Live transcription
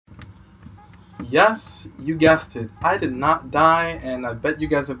Yes, you guessed it. I did not die, and I bet you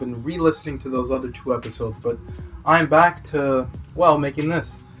guys have been re-listening to those other two episodes, but I'm back to, making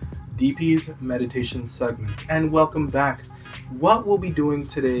this. DP's meditation segments, and welcome back. What we'll be doing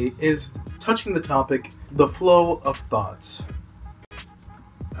today is touching the topic, the flow of thoughts.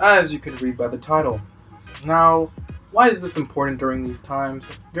 As you can read by the title. Now, why is this important during these times,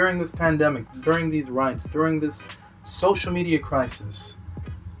 during this pandemic, during these riots, during this social media crisis?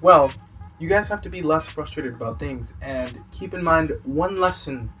 Well, you guys have to be less frustrated about things and keep in mind one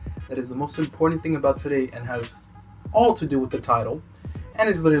lesson that is the most important thing about today and has all to do with the title and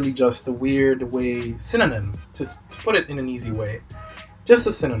is literally just a weird way synonym to put it in an easy way. Just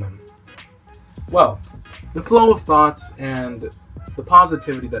a synonym. Well, the flow of thoughts and the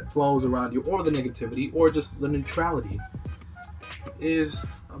positivity that flows around you, or the negativity, or just the neutrality, is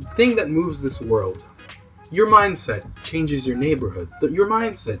a thing that moves this world. Your mindset changes your neighborhood. Your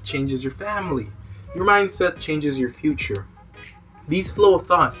mindset changes your family. Your mindset changes your future. These flow of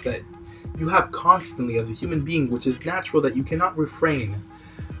thoughts that you have constantly as a human being, which is natural, that you cannot refrain.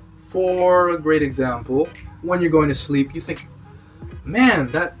 For a great example, when you're going to sleep, you think, man,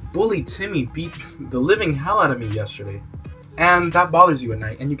 that bully Timmy beat the living hell out of me yesterday. And that bothers you at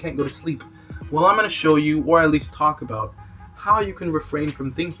night, and you can't go to sleep. Well, I'm going to show you, or at least talk about, how you can refrain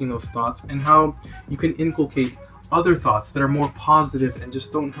from thinking those thoughts and how you can inculcate other thoughts that are more positive and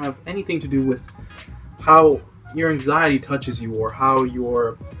just don't have anything to do with how your anxiety touches you or how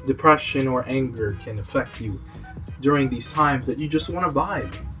your depression or anger can affect you during these times that you just want to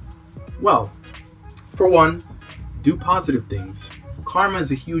vibe. Well, for one, do positive things. Karma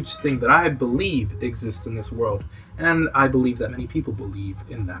is a huge thing that I believe exists in this world, and I believe that many people believe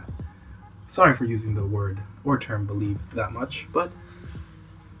in that. Sorry for using the word or term believe that much, but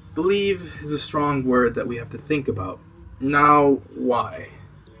believe is a strong word that we have to think about. Now, why?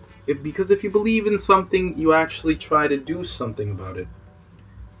 Because if you believe in something, you actually try to do something about it.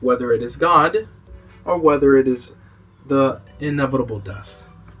 Whether it is God, or whether it is the inevitable death.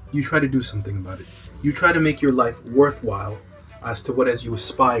 You try to do something about it. You try to make your life worthwhile as to what as you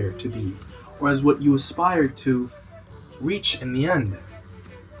aspire to be, or as what you aspire to reach in the end.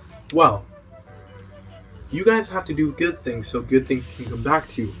 Well, you guys have to do good things so good things can come back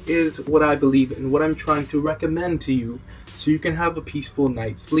to you, is what I believe and what I'm trying to recommend to you, so you can have a peaceful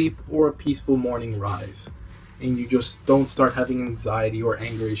night's sleep or a peaceful morning rise. And you just don't start having anxiety or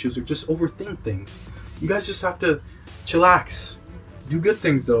anger issues or just overthink things. You guys just have to chillax. Do good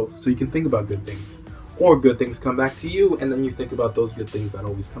things though, so you can think about good things. Or good things come back to you, and then you think about those good things that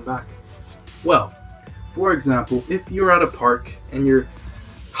always come back. Well, for example, if you're at a park and you're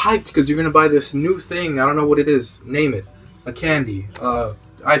hyped because you're going to buy this new thing, I don't know what it is, name it, a candy,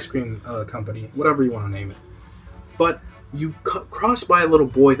 ice cream company, whatever you want to name it. But you cross by a little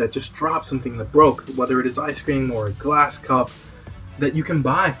boy that just dropped something that broke, whether it is ice cream or a glass cup, that you can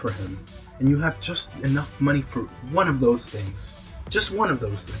buy for him. And you have just enough money for one of those things. Just one of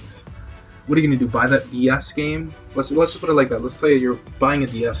those things. What are you going to do, buy that DS game? Let's just put it like that. Let's say you're buying a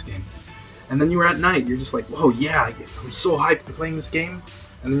DS game. And then you're at night, you're just like, whoa, yeah, I'm so hyped for playing this game.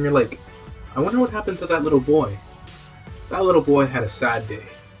 And then you're like, I wonder what happened to that little boy. That little boy had a sad day,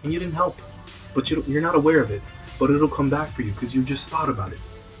 and you didn't help. But you're not aware of it. But it'll come back for you because you just thought about it.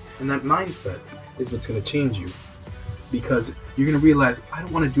 And that mindset is what's going to change you. Because you're going to realize, I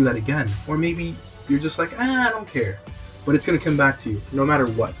don't want to do that again. Or maybe you're just like, I don't care. But it's going to come back to you, no matter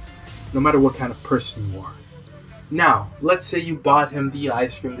what. No matter what kind of person you are. Now, let's say you bought him the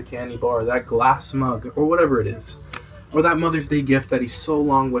ice cream, the candy bar, that glass mug, or whatever it is. Or that Mother's Day gift that he so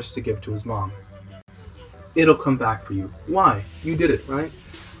long wished to give to his mom. It'll come back for you. Why? You did it, right?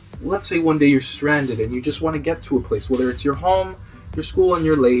 Let's say one day you're stranded and you just want to get to a place, whether it's your home, your school, and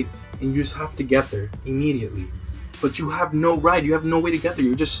you're late, and you just have to get there immediately. But you have no ride, you have no way to get there,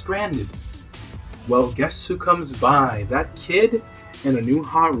 you're just stranded. Well, guess who comes by? That kid in a new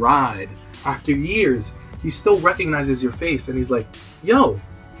hot ride. After years, he still recognizes your face and he's like, yo,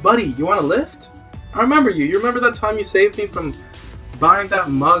 buddy, you want a lift? I remember you. You remember that time you saved me from buying that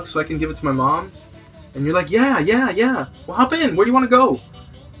mug so I can give it to my mom? And you're like, yeah. Well, hop in. Where do you want to go?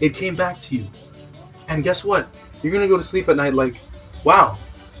 It came back to you. And guess what? You're going to go to sleep at night like, wow,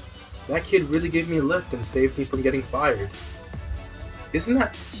 that kid really gave me a lift and saved me from getting fired. Isn't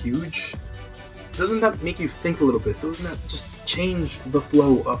that huge? Doesn't that make you think a little bit? Doesn't that just change the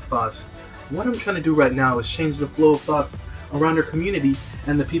flow of thoughts? What I'm trying to do right now is change the flow of thoughts around our community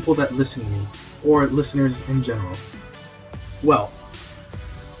and the people that listen to me, or listeners in general. Well,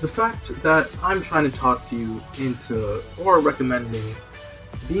 the fact that I'm trying to talk to you into, or recommending,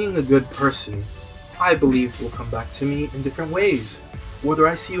 being a good person, I believe will come back to me in different ways. Whether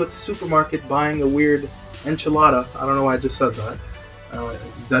I see you at the supermarket buying a weird enchilada, I don't know why I just said that,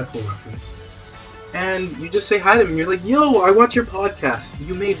 Deadpool reference, and you just say hi to me and you're like, yo, I watch your podcast,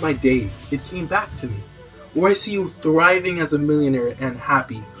 you made my day, it came back to me. Or I see you thriving as a millionaire and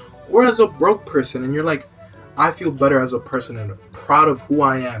happy, or as a broke person and you're like, I feel better as a person and proud of who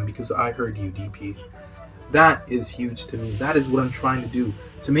I am because I heard you, DP. That is huge to me. That is what I'm trying to do,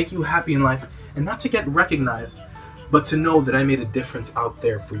 to make you happy in life, and not to get recognized, but to know that I made a difference out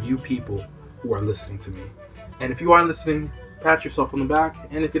there for you people who are listening to me. And if you are listening, pat yourself on the back,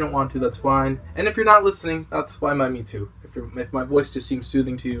 and if you don't want to, that's fine. And if you're not listening, that's fine by me too. If my voice just seems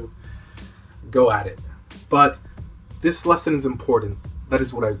soothing to you, go at it. But this lesson is important. That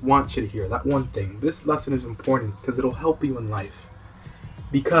is what I want you to hear, that one thing. This lesson is important because it'll help you in life.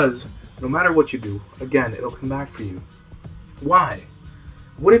 Because no matter what you do, again, it'll come back for you. Why?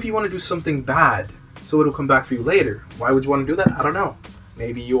 What if you want to do something bad so it'll come back for you later? Why would you want to do that? I don't know.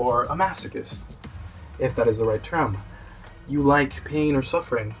 Maybe you're a masochist, if that is the right term. You like pain or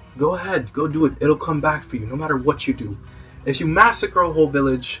suffering. Go ahead, go do it. It'll come back for you no matter what you do. If you massacre a whole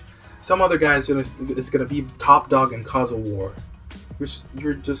village, some other guy is gonna be top dog and cause a war.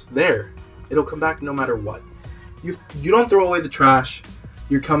 You're just there. It'll come back no matter what. You don't throw away the trash.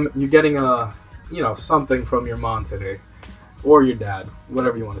 You're getting something from your mom today, or your dad,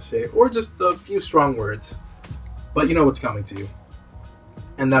 whatever you want to say, or just a few strong words. But you know what's coming to you,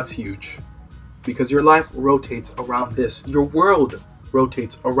 and that's huge, because your life rotates around this. Your world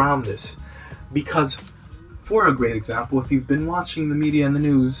rotates around this, because, for a great example, if you've been watching the media and the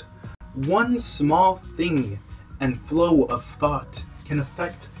news, one small thing and flow of thought can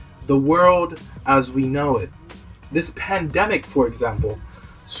affect the world as we know it. This pandemic, for example,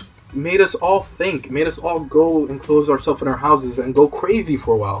 made us all think, made us all go and close ourselves in our houses and go crazy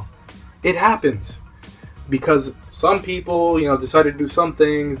for a while. It happens because some people, decided to do some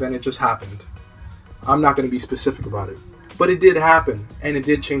things and it just happened. I'm not going to be specific about it, but it did happen and it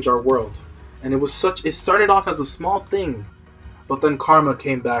did change our world. And it started off as a small thing, but then karma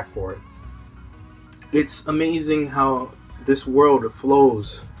came back for it. It's amazing how this world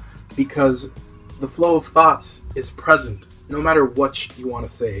flows, because the flow of thoughts is present no matter what you want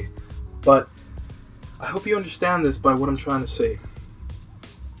to say. But I hope you understand this by what I'm trying to say.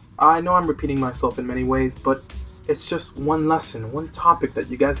 I know I'm repeating myself in many ways, but it's just one lesson, one topic that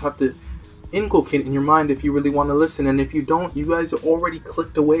you guys have to inculcate in your mind if you really want to listen. And if you don't, you guys are already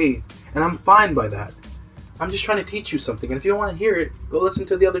clicked away, and I'm fine by that. I'm just trying to teach you something, and if you don't want to hear it, go listen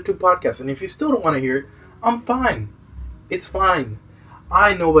to the other 2 podcasts. And if you still don't want to hear it, I'm fine. It's fine.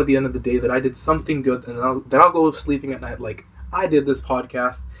 I know by the end of the day that I did something good, and that I'll go sleeping at night like, I did this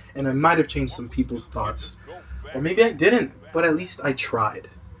podcast, and I might have changed some people's thoughts. Or maybe I didn't, but at least I tried.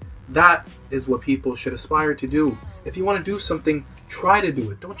 That is what people should aspire to do. If you want to do something, try to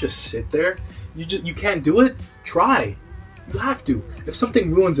do it. Don't just sit there. You can't do it? Try. You have to. If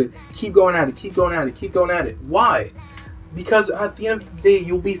something ruins it, keep going at it, keep going at it, keep going at it. Why? Because at the end of the day,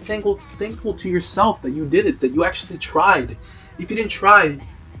 you'll be thankful to yourself that you did it, that you actually tried. If you didn't try,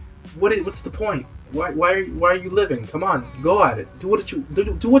 what's the point? Why are you living? Come on, go at it. Do what you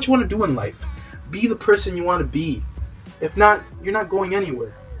want to do in life. Be the person you want to be. If not, you're not going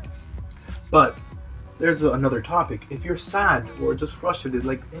anywhere. But there's another topic. If you're sad or just frustrated,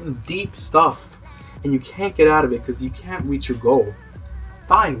 like in deep stuff, and you can't get out of it because you can't reach your goal,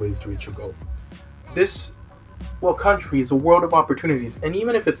 find ways to reach your goal. This country is a world of opportunities, and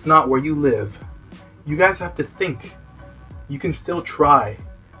even if it's not where you live, you guys have to think. You can still try.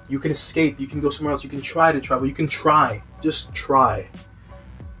 You can escape. You can go somewhere else. You can try to travel. You can try. Just try.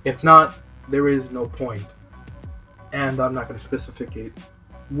 If not, there is no point. And I'm not going to specificate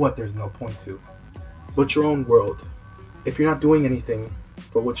what there's no point to. But your own world. If you're not doing anything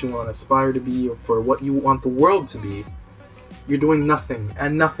for what you want to aspire to be or for what you want the world to be, you're doing nothing.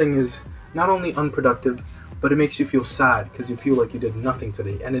 And nothing is not only unproductive, but it makes you feel sad because you feel like you did nothing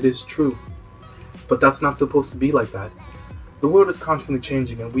today. And it is true. But that's not supposed to be like that. The world is constantly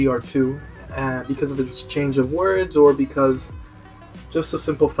changing, and we are too, because of its change of words, or because just the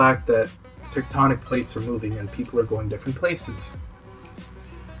simple fact that tectonic plates are moving and people are going different places.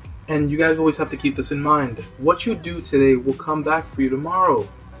 And you guys always have to keep this in mind. What you do today will come back for you tomorrow.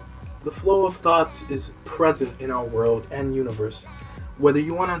 The flow of thoughts is present in our world and universe, whether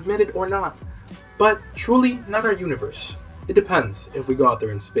you want to admit it or not. But truly, not our universe. It depends if we go out there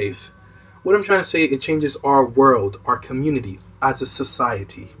in space. What I'm trying to say, it changes our world, our community, as a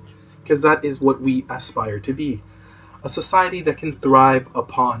society. Because that is what we aspire to be. A society that can thrive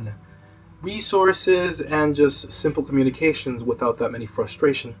upon resources and just simple communications without that many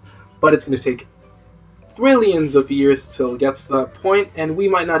frustration. But it's going to take trillions of years till it gets to that point, and we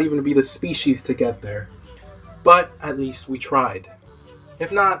might not even be the species to get there. But at least we tried.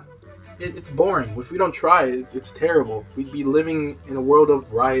 If not, it's boring. If we don't try, it's terrible. We'd be living in a world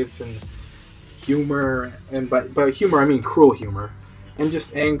of rice and humor, and by humor I mean cruel humor, and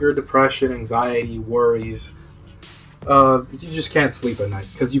just anger, depression, anxiety, worries. You just can't sleep at night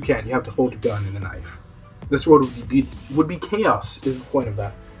because you can't. You have to hold a gun and a knife. This world would be chaos. Is the point of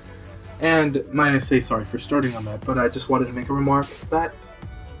that? And might I say sorry for starting on that, but I just wanted to make a remark that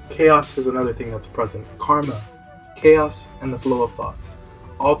chaos is another thing that's present. Karma, chaos, and the flow of thoughts,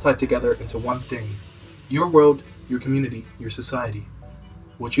 all tied together into one thing. Your world, your community, your society.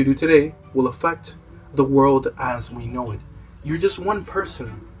 What you do today will affect the world as we know it. You're just one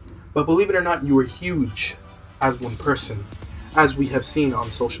person, but believe it or not, you are huge as one person, as we have seen on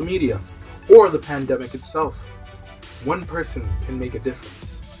social media, or the pandemic itself. One person can make a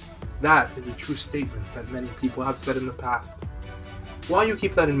difference. That is a true statement that many people have said in the past. While you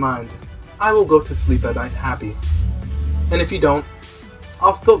keep that in mind, I will go to sleep at night happy. And if you don't,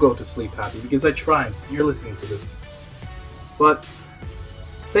 I'll still go to sleep happy because I tried. You're listening to this. But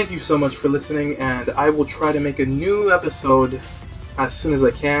thank you so much for listening, and I will try to make a new episode as soon as I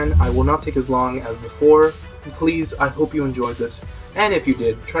can. I will not take as long as before. Please, I hope you enjoyed this. And if you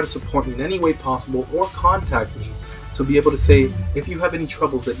did, try to support me in any way possible or contact me to be able to say if you have any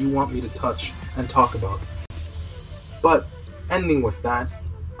troubles that you want me to touch and talk about. But ending with that,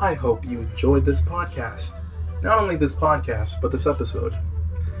 I hope you enjoyed this podcast. Not only this podcast, but this episode.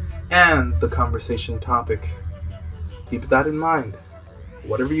 And the conversation topic. Keep that in mind.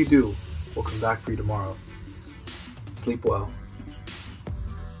 Whatever you do, we'll come back for you tomorrow. Sleep well.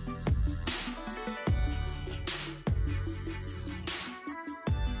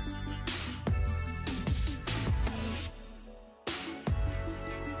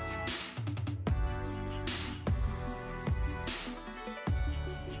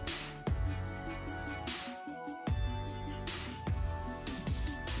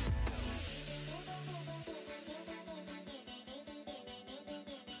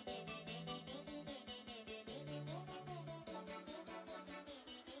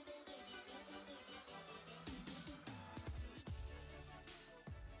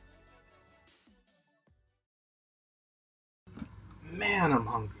 Man, I'm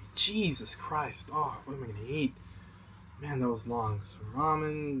hungry. Jesus Christ. Oh, what am I gonna eat? Man, that was long. Some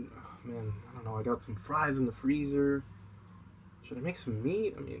ramen. Oh, man, I don't know. I got some fries in the freezer. Should I make some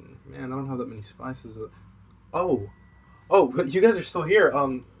meat? I mean, man, I don't have that many spices. Oh, you guys are still here.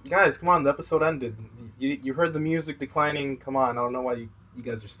 Guys, come on. The episode ended. You heard the music declining. Come on. I don't know why you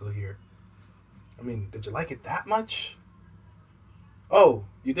guys are still here. I mean, did you like it that much? Oh,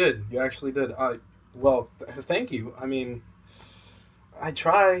 you did. You actually did. Well, thank you. I mean, I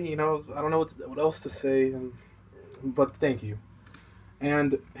try, I don't know what else to say, but thank you.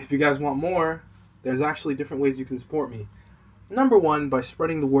 And if you guys want more, there's actually different ways you can support me. Number one, by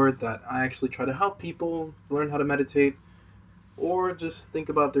spreading the word that I actually try to help people learn how to meditate, or just think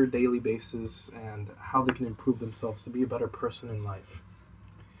about their daily basis and how they can improve themselves to be a better person in life.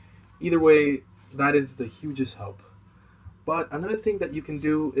 Either way, that is the hugest help. But another thing that you can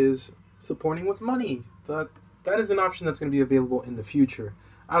do is supporting with money. That is an option that's going to be available in the future.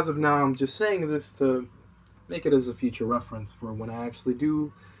 As of now, I'm just saying this to make it as a future reference for when I actually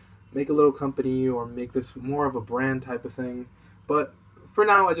do make a little company or make this more of a brand type of thing. But for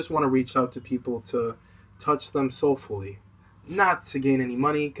now, I just want to reach out to people to touch them soulfully. Not to gain any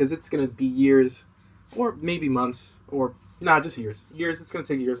money, because it's going to be years, or maybe months, or just years. Years, it's going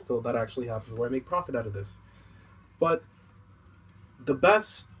to take years till that actually happens, where I make profit out of this. But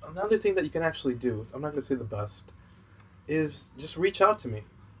another thing that you can actually do, I'm not going to say the best, is just reach out to me.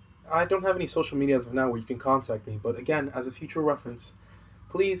 I don't have any social media as of now where you can contact me, but again, as a future reference,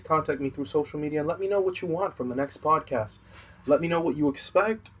 please contact me through social media and let me know what you want from the next podcast. Let me know what you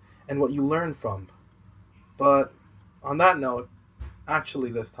expect and what you learn from. But on that note,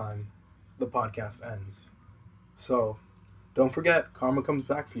 actually this time, the podcast ends. So, don't forget, karma comes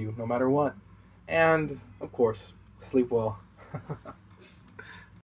back for you no matter what. And, of course, sleep well.